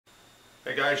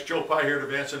Hey guys, Joe Pye here at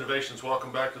Advanced Innovations.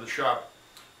 Welcome back to the shop.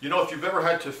 You know, if you've ever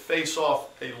had to face off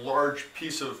a large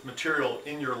piece of material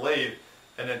in your lathe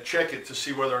and then check it to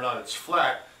see whether or not it's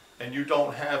flat, and you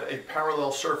don't have a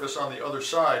parallel surface on the other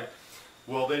side,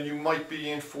 well then you might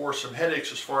be in for some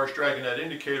headaches as far as dragging that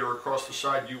indicator across the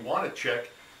side you want to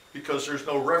check, because there's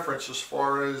no reference as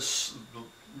far as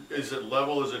is it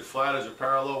level, is it flat, is it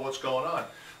parallel, what's going on.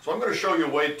 So I'm going to show you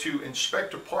a way to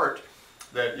inspect a part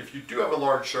that if you do have a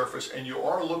large surface and you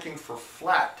are looking for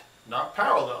flat, not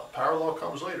parallel, parallel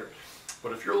comes later,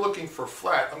 but if you're looking for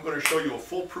flat, I'm going to show you a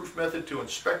foolproof method to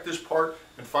inspect this part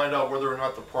and find out whether or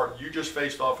not the part you just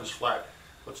faced off is flat.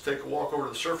 Let's take a walk over to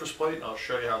the surface plate and I'll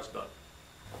show you how it's done.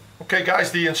 Okay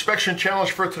guys, the inspection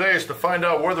challenge for today is to find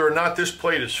out whether or not this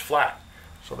plate is flat.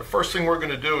 So the first thing we're going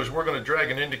to do is we're going to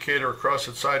drag an indicator across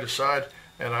it side to side,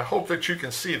 and I hope that you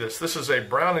can see this. This is a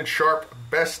Brown and Sharp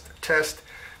Best Test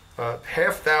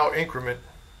half thou increment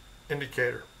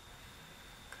indicator.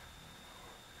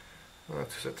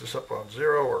 Let's set this up on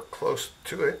 0 or close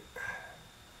to it.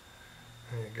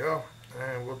 There you go.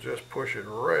 And we'll just push it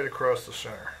right across the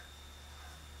center.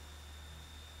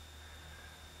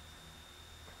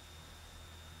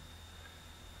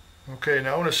 Okay,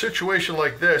 now in a situation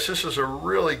like this is a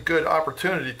really good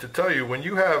opportunity to tell you when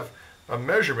you have a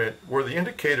measurement where the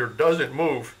indicator doesn't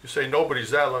move. You say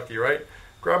nobody's that lucky, right?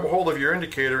 Grab a hold of your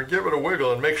indicator and give it a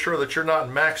wiggle and make sure that you're not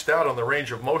maxed out on the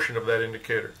range of motion of that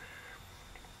indicator.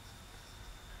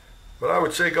 But I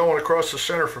would say going across the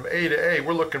center from A to A,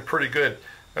 we're looking pretty good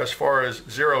as far as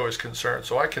 0 is concerned.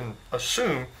 So I can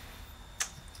assume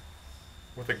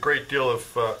with a great deal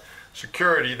of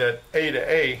security that A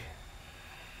to A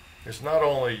is not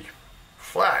only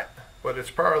flat, but it's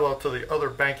parallel to the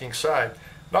other banking side.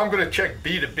 Now I'm going to check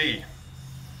B to B.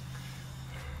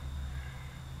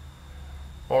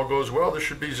 All goes well, this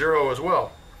should be 0 as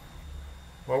well.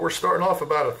 Well, we're starting off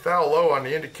about a thou low on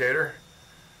the indicator,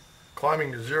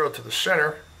 climbing to 0 to the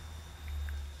center,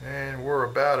 and we're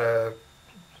about a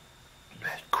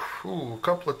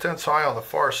couple of tenths high on the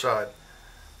far side.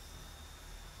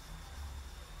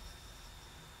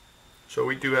 So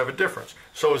we do have a difference.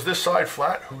 So is this side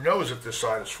flat? Who knows if this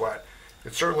side is flat?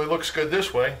 It certainly looks good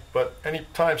this way, but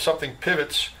anytime something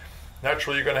pivots,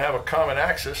 naturally you're going to have a common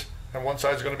axis, and one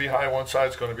side's going to be high, one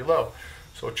side's going to be low.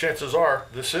 So chances are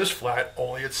this is flat,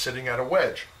 only it's sitting at a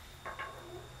wedge.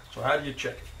 So how do you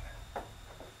check it?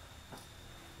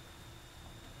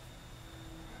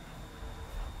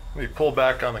 Let me pull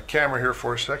back on the camera here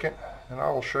for a second, and I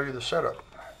will show you the setup.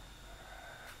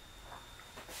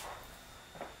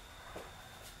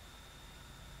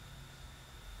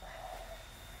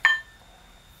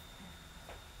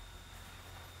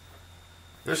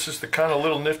 This is the kind of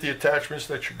little nifty attachments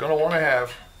that you're going to want to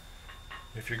have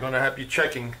if you're going to be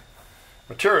checking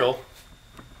material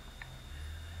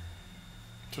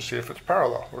to see if it's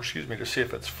parallel, or excuse me, to see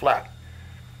if it's flat.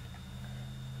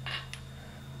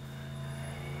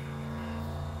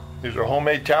 These are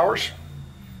homemade towers,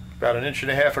 about 1.5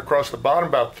 inches across the bottom,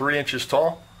 about 3 inches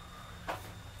tall.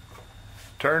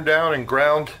 Turned down and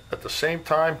ground at the same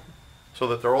time so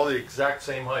that they're all the exact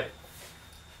same height.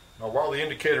 Now while the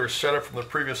indicator is set up from the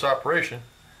previous operation,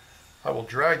 I will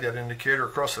drag that indicator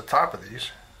across the top of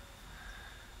these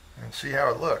and see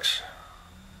how it looks.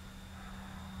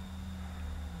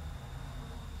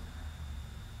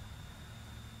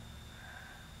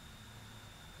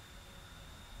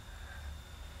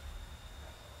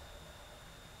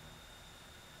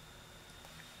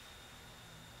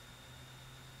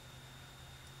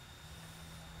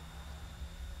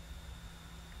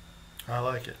 I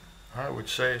like it. I would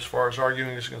say, as far as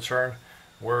arguing is concerned,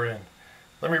 we're in.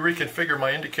 Let me reconfigure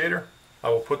my indicator. I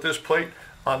will put this plate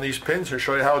on these pins and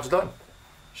show you how it's done.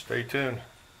 Stay tuned.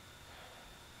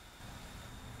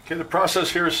 Okay, the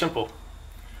process here is simple.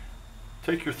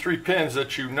 Take your 3 pins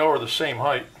that you know are the same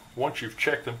height, once you've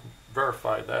checked them,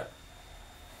 verified that.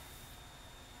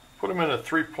 Put them in a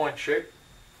 3-point shape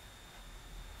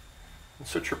and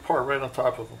set your part right on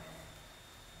top of them.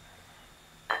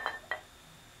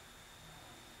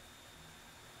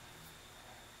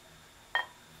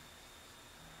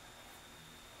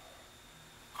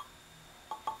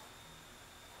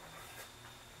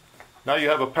 Now you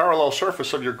have a parallel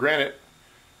surface of your granite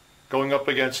going up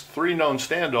against 3 known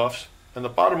standoffs, and the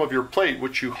bottom of your plate,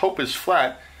 which you hope is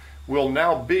flat, will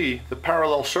now be the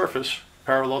parallel surface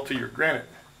parallel to your granite.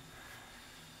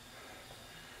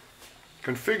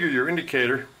 Configure your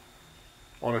indicator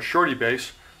on a shorty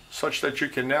base such that you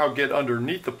can now get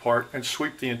underneath the part and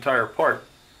sweep the entire part.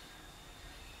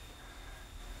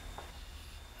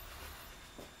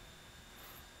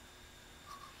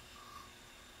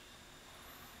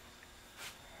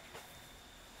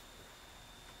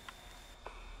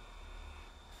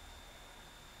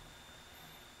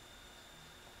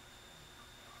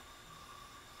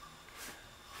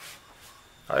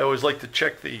 I always like to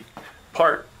check the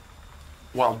part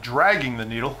while dragging the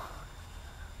needle.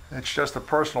 It's just a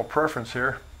personal preference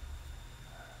here.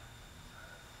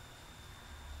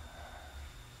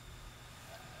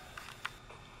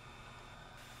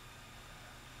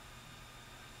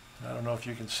 I don't know if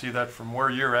you can see that from where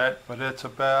you're at, but it's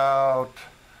about,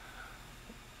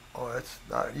 oh, it's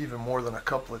not even more than a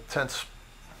couple of tenths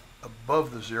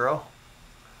above the zero.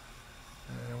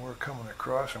 And we're coming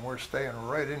across and we're staying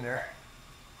right in there.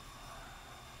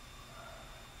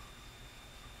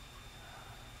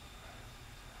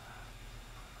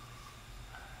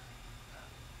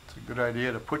 It's a good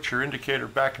idea to put your indicator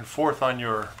back and forth on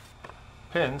your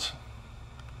pins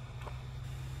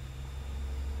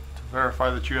to verify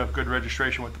that you have good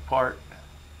registration with the part.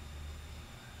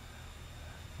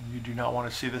 You do not want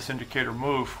to see this indicator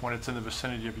move when it's in the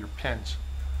vicinity of your pins.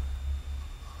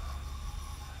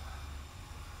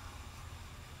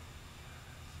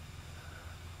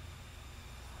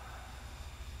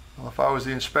 Well, if I was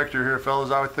the inspector here,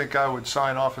 fellas, I would think I would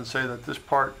sign off and say that this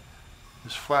part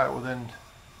is flat within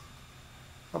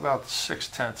about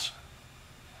 6/10.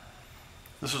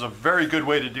 This is a very good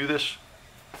way to do this.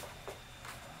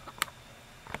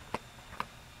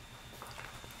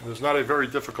 It is not a very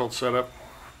difficult setup.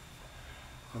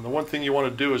 And the one thing you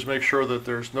want to do is make sure that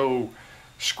there's no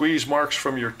squeeze marks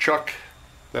from your chuck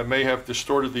that may have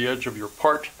distorted the edge of your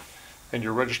part, and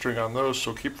you're registering on those.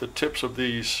 So keep the tips of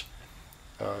these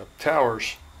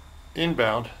towers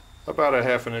inbound about a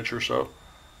 ½ inch or so.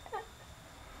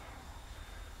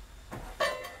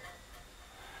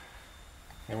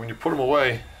 And when you put them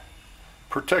away,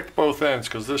 protect both ends,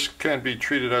 because this can be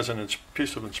treated as a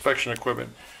piece of inspection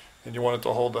equipment and you want it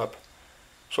to hold up.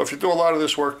 So if you do a lot of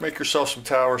this work, make yourself some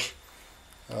towers.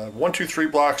 1, 2, 3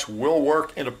 blocks will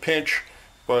work in a pinch,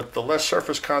 but the less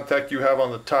surface contact you have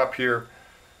on the top here,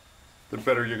 the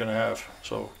better you're going to have.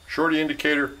 So shorty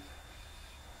indicator,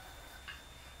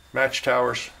 match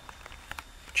towers,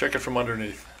 check it from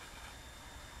underneath.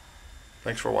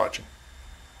 Thanks for watching.